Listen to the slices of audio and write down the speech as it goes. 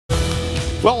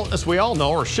Well, as we all know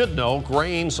or should know,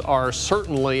 grains are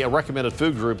certainly a recommended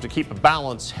food group to keep a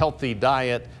balanced, healthy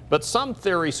diet. But some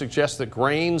theories suggest that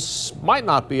grains might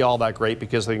not be all that great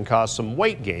because they can cause some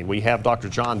weight gain. We have Dr.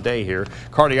 John Day here,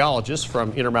 cardiologist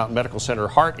from Intermountain Medical Center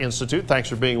Heart Institute. Thanks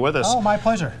for being with us. Oh, my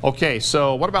pleasure. Okay,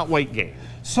 so what about weight gain?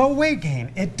 So weight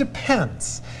gain, it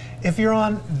depends. If you're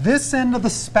on this end of the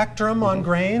spectrum on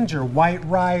grains, your white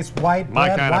rice, white bread, My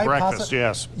kind white of breakfast, pasta,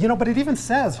 yes. You know, but it even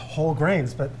says whole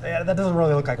grains, but that doesn't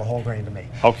really look like a whole grain to me.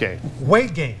 Okay.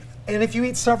 Weight gain, and if you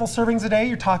eat several servings a day,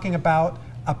 you're talking about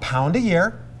a pound a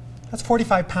year. That's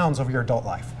 45 pounds over your adult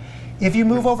life. If you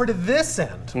move over to this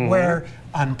end, where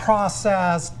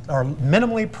unprocessed or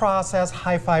minimally processed,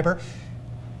 high fiber,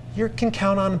 you can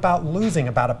count on losing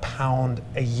about a pound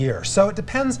a year. So it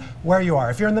depends where you are.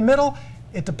 If you're in the middle,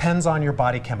 it depends on your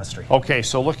body chemistry. Okay,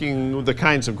 so looking at the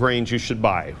kinds of grains you should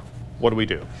buy, what do we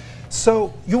do?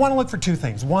 So you want to look for two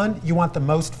things. One, you want the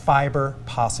most fiber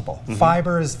possible.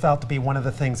 Fiber is felt to be one of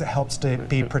the things that helps to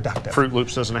be productive. Fruit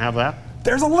Loops doesn't have that?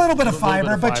 There's a little bit of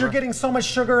fiber, but fiber. you're getting so much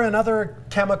sugar and other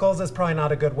chemicals, it's probably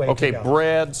not a good way to go. Okay,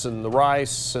 breads and the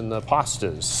rice and the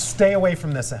pastas. Stay away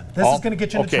from this end. This is going to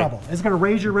get you into trouble. It's going to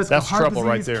raise your risk of heart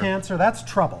disease, cancer. That's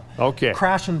trouble. Okay.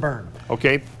 Crash and burn.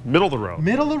 Okay, middle of the road.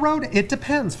 Middle of the road, it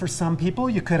depends. For some people,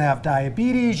 you could have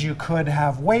diabetes, you could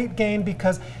have weight gain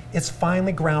because it's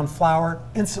finely ground flour,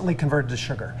 instantly converted to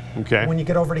sugar. Okay. When you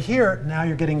get over to here, now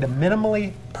you're getting to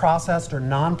minimally processed or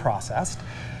non-processed.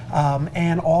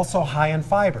 And also high in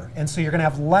fiber. And so you're going to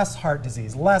have less heart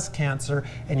disease, less cancer,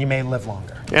 and you may live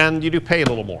longer. And you do pay a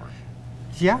little more.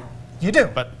 Yeah, you do.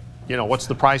 But, you know, what's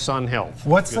the price on health?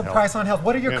 What's the price on health?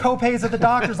 What are your co-pays at the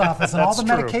doctor's office and all the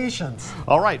medications?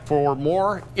 All right, for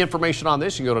more information on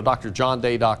this, you can go to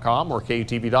drjohnday.com or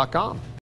KUTV.com.